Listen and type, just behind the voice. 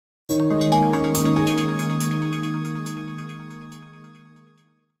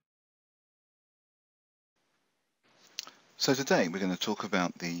So today we're going to talk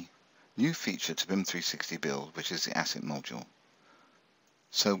about the new feature to BIM 360 Build, which is the asset module.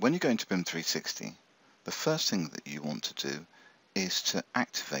 So when you go into BIM 360, the first thing that you want to do is to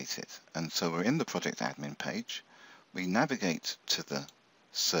activate it. And so we're in the project admin page. We navigate to the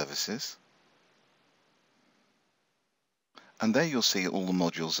services, and there you'll see all the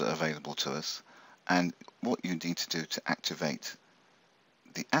modules that are available to us. And what you need to do to activate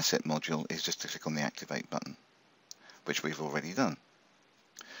the asset module is just to click on the activate button, which we've already done.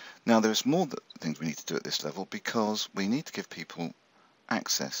 Now there's more things we need to do at this level because we need to give people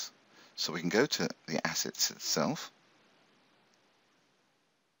access. So we can go to the assets itself,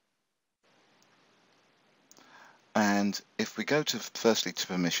 and if we go to firstly to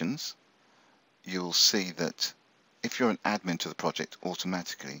permissions, you'll see that if you're an admin to the project,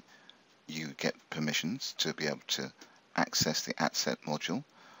 automatically you get permissions to be able to access the asset module.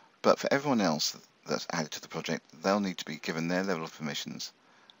 But for everyone else that's added to the project, they'll need to be given their level of permissions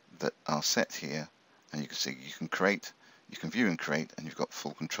that are set here, and you can see you can create, you can view and create, and you've got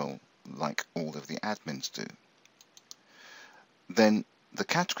full control like all of the admins do. Then the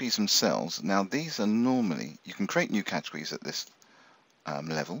categories themselves, now these are normally, you can create new categories at this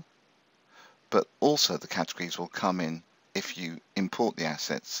level, but also the categories will come in if you import the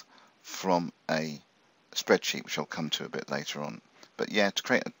assets from a spreadsheet, which I'll come to a bit later on. But yeah, to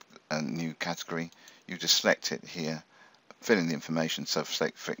create a new category, you just select it here, fill in the information. So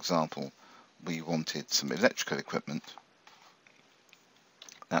for example, we wanted some electrical equipment.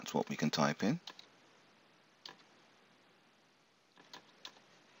 That's what we can type in.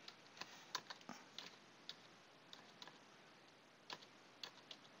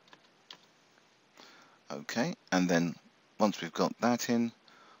 Okay, and then once we've got that in,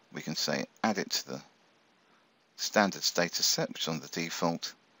 we can say add it to the standard status set, which is on the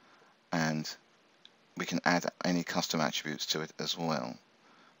default, and we can add any custom attributes to it as well.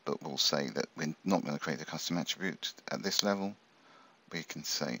 But we'll say that we're not going to create a custom attribute at this level. We can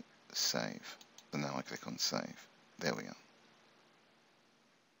say save, and now I click on save. There we are.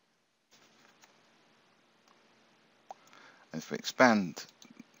 And if we expand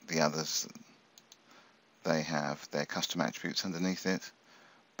the others, they have their custom attributes underneath it,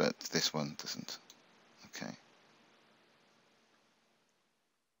 but this one doesn't. Okay.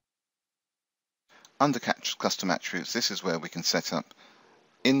 Under custom attributes, this is where we can set up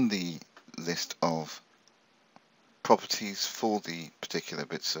in the list of properties for the particular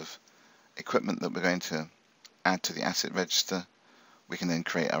bits of equipment that we're going to add to the asset register. We can then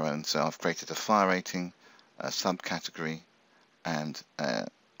create our own. So I've created a fire rating, a subcategory, and a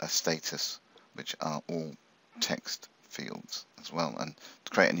status, which are all text fields as well. And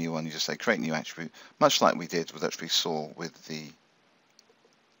to create a new one, you just say create new attribute, much like we did with what we saw with the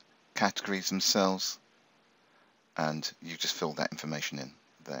categories themselves, and you just fill that information in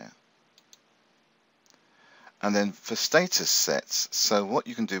there. And then for status sets, so what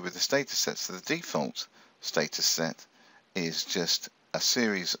you can do with the status sets, so the default status set is just a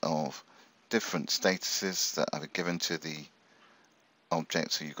series of different statuses that are given to the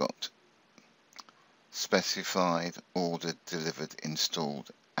object. So you've got specified, ordered, delivered, installed,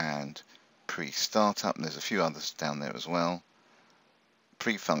 and pre-startup, and there's a few others down there as well.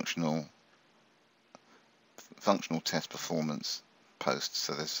 Pre-functional, functional test performance, post.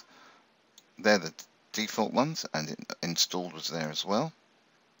 So they're the default ones, and installed was there as well.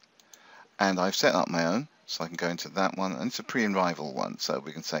 And I've set up my own, so I can go into that one, and it's a pre-arrival one, so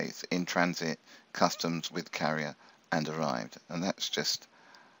we can say it's in transit, customs, with carrier, and arrived, and that's just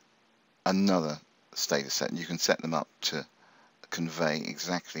another status set, and you can set them up to convey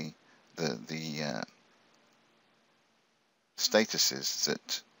exactly the statuses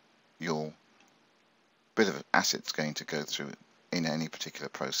that your bit of asset's going to go through in any particular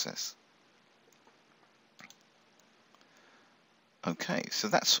process. Okay, so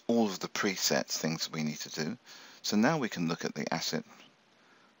that's all of the presets, things we need to do. So now we can look at the asset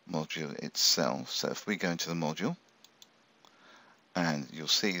module itself. So if we go into the module, and you'll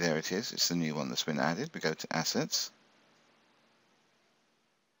see there it is, it's the new one that's been added. We go to assets.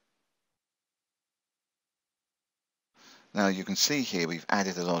 Now you can see here we've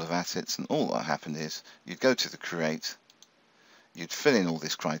added a lot of assets, and all that happened is you'd go to the create, you'd fill in all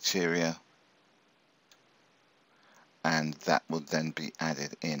this criteria, and that would then be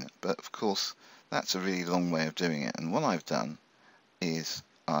added in. But of course that's a really long way of doing it, and what I've done is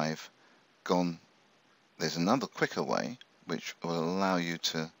I've gone, there's another quicker way which will allow you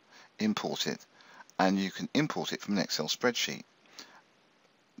to import it, and you can import it from an Excel spreadsheet.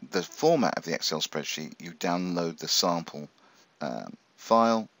 the format of the Excel spreadsheet, you download the sample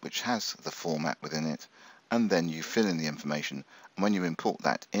file which has the format within it, and then you fill in the information, and when you import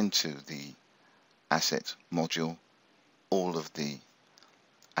that into the asset module, all of the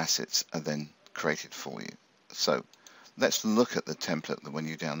assets are then created for you. So let's look at the template when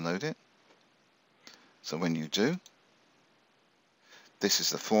you download it. So when you do, this is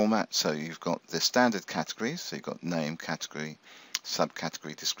the format. So you've got the standard categories, so you've got name, category,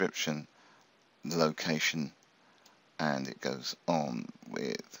 subcategory, description, location, and it goes on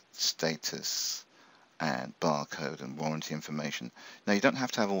with status and barcode and warranty information. Now you don't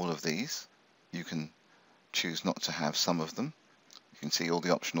have to have all of these. You can choose not to have some of them. You can see all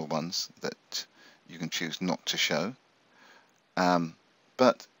the optional ones that you can choose not to show.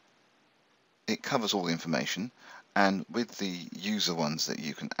 But it covers all the information, and with the user ones that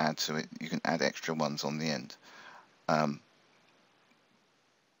you can add to it, you can add extra ones on the end. I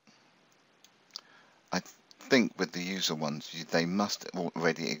think with the user ones, they must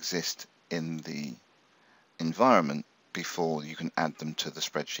already exist in the environment before you can add them to the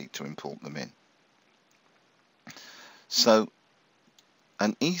spreadsheet to import them in. So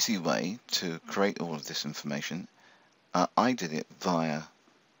an easy way to create all of this information, I did it via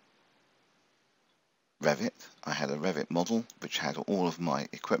Revit. I had a Revit model which had all of my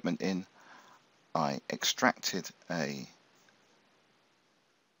equipment in. I extracted a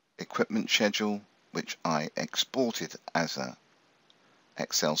equipment schedule which I exported as a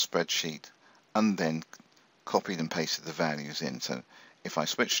Excel spreadsheet, and then copied and pasted the values in. So if I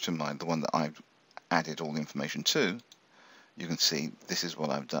switch to the one that I've added all the information to, you can see this is what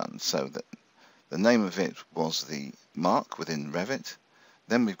I've done. So that the name of it was the mark within Revit.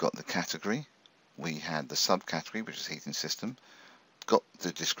 Then we've got the category. We had the subcategory, which is heating system. Got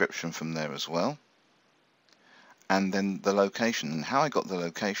the description from there as well. And then the location. And how I got the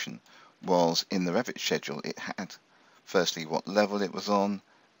location was in the Revit schedule. It had firstly what level it was on,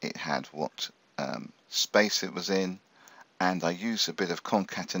 it had what space it was in, and I used a bit of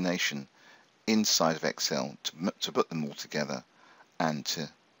concatenation inside of Excel to put them all together and to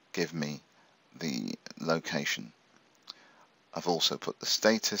give me the location. I've also put the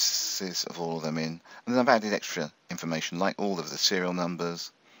statuses of all of them in, and then I've added extra information like all of the serial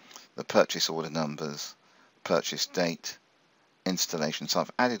numbers, the purchase order numbers, purchase date, installation. So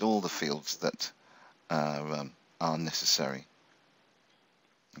I've added all the fields that are necessary.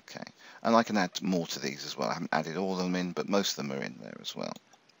 Okay, and I can add more to these as well. I haven't added all of them in, but most of them are in there as well.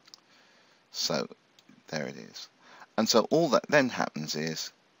 So there it is. And so all that then happens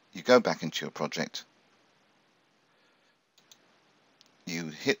is you go back into your project, you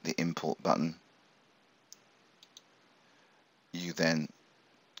hit the import button, you then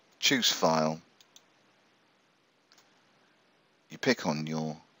choose file, you pick on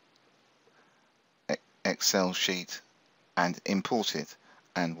your Excel sheet and import it,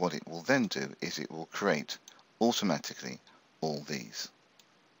 and what it will then do is it will create automatically all these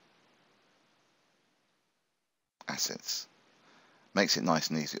assets. Makes it nice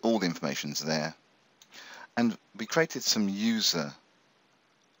and easy. All the information's there. And we created some user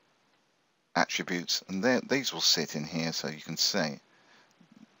attributes, and these will sit in here, so you can say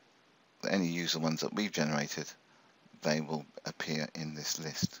that any user ones that we've generated, they will appear in this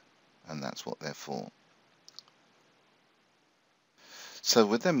list, and that's what they're for. So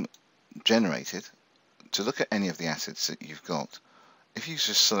with them generated, to look at any of the assets that you've got, if you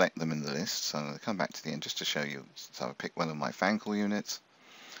just select them in the list, so I'm going to come back to the end just to show you. So I pick one of my fan coil units.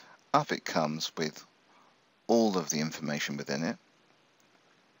 Up it comes with all of the information within it.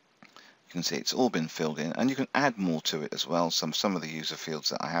 You can see it's all been filled in, and you can add more to it as well. Some of the user fields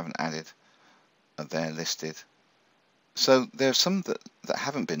that I haven't added are there listed. So there are some that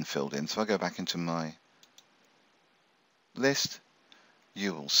haven't been filled in. So if I go back into my list,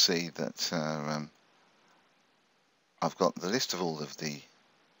 you will see that I've got the list of all of the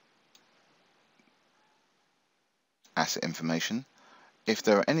asset information. If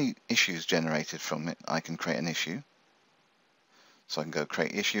there are any issues generated from it, I can create an issue. So I can go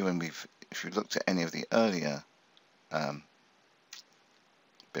create issue, and if you looked at any of the earlier BIM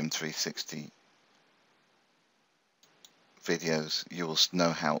 360 videos, you will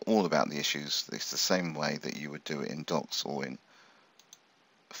know all about the issues. It's the same way that you would do it in docs or in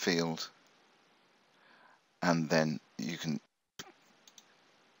field, and then you can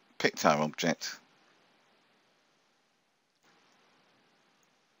pick our object,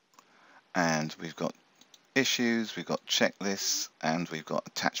 and we've got issues, we've got checklists, and we've got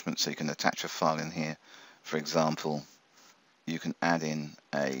attachments, so you can attach a file in here. For example, you can add in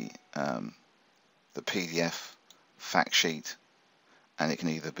the PDF fact sheet, and it can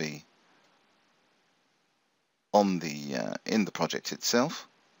either be on the in the project itself,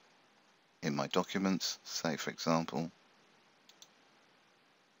 in my documents, say for example,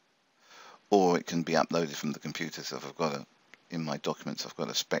 or it can be uploaded from the computer. So if I've got in my documents I've got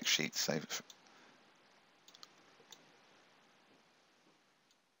a spec sheet, say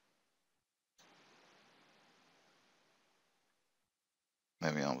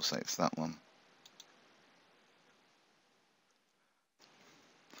maybe I will say it's that one,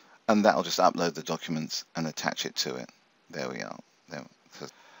 and that'll just upload the documents and attach it to it. There we are. There.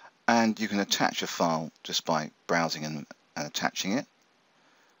 And you can attach a file just by browsing and attaching it.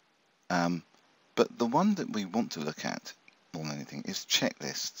 But the one that we want to look at more than anything is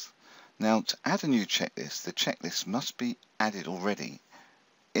checklists. Now, to add a new checklist, the checklist must be added already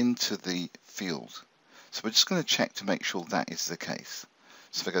into the field. So we're just going to check to make sure that is the case.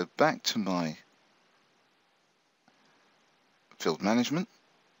 So if I go back to my field management,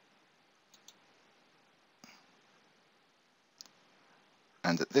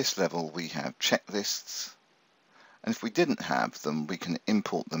 and at this level we have checklists, and if we didn't have them, we can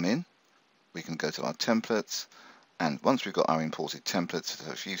import them in. We can go to our templates, and once we've got our imported templates,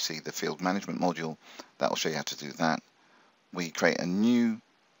 so if you see the field management module, that will show you how to do that. We create a new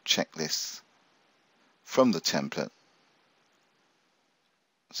checklist from the template.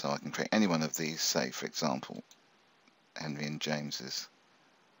 So I can create any one of these, say for example Henry and James's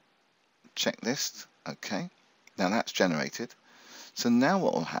checklist. Okay, now that's generated. So now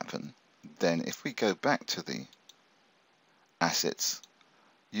what will happen then, if we go back to the assets,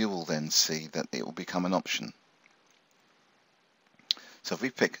 you will then see that it will become an option. So if we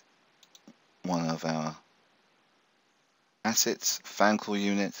pick one of our assets, fan call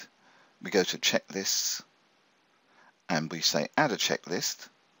unit, we go to checklists and we say add a checklist.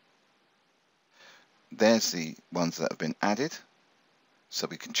 There's the ones that have been added, so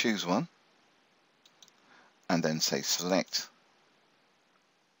we can choose one and then say select,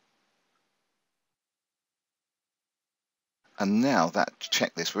 and now that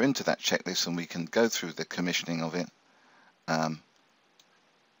checklist, we're into that checklist and we can go through the commissioning of it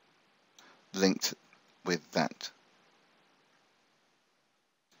linked with that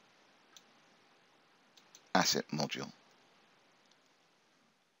asset module,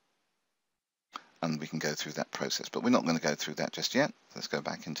 and we can go through that process, but we're not going to go through that just yet. Let's go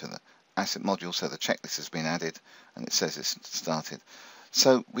back into the asset module. So the checklist has been added and it says it's started.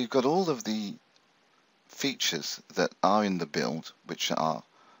 So we've got all of the features that are in the build, which are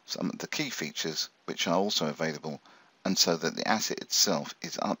some of the key features which are also available, and so that the asset itself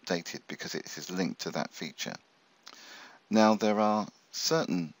is updated because it is linked to that feature. Now there are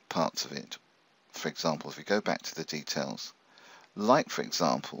certain parts of it, for example, if we go back to the details, like for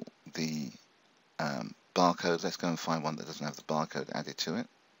example the barcode. Let's go and find one that doesn't have the barcode added to it,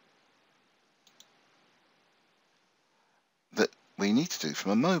 that we need to do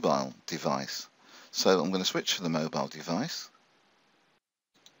from a mobile device. So I'm going to switch to the mobile device.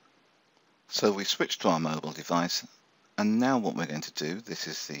 So we switch to our mobile device, and now what we're going to do, this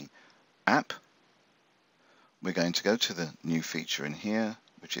is the app. We're going to go to the new feature in here,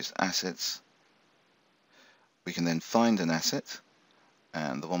 which is assets. We can then find an asset,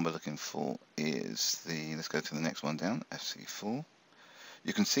 and the one we're looking for is the, let's go to the next one down, FC4.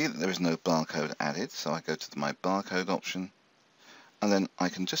 You can see that there is no barcode added, so I go to my barcode option, and then I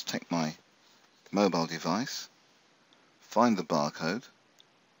can just take my mobile device, find the barcode,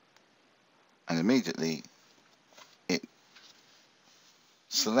 and immediately it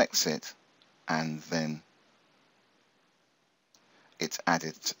selects it, and then it's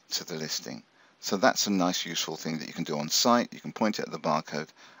added to the listing. So that's a nice useful thing that you can do on site. You can point it at the barcode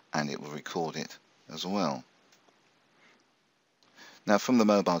and it will record it as well. Now from the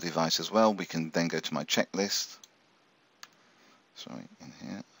mobile device as well, we can then go to my checklist, sorry, in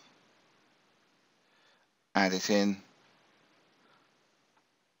here, add it in,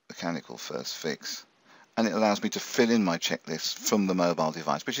 mechanical first fix, and it allows me to fill in my checklist from the mobile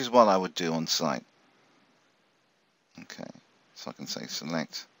device, which is what I would do on site. Okay, so I can say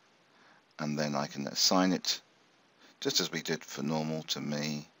select, and then I can assign it just as we did for normal to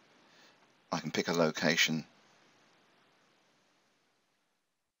me. I can pick a location,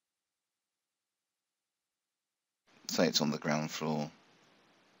 say it's on the ground floor.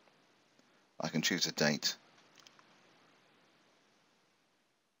 I can choose a date.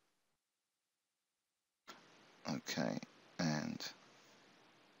 Okay, and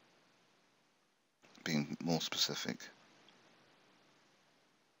being more specific,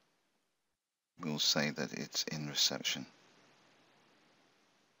 we'll say that it's in reception.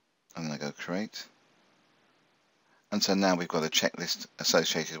 I'm going to go create, And so now we've got a checklist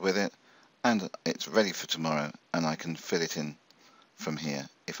associated with it, and it's ready for tomorrow, and I can fill it in from here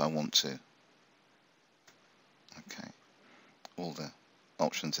if I want to. Okay, all the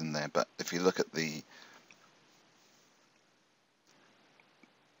options in there, but if you look at the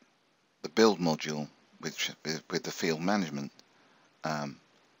build module with the field management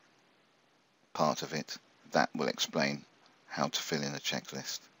part of it, that will explain how to fill in a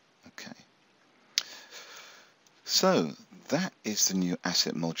checklist. Okay, so that is the new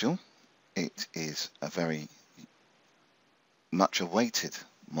asset module. It is a very much awaited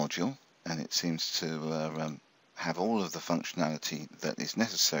module, and it seems to have all of the functionality that is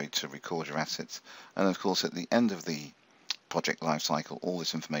necessary to record your assets. And of course, at the end of the project lifecycle, all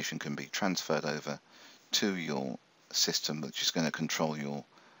this information can be transferred over to your system, which is going to control your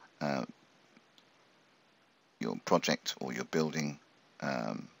project or your building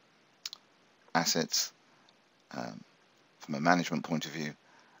assets from a management point of view,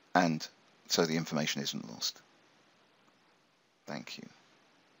 and so the information isn't lost. Thank you.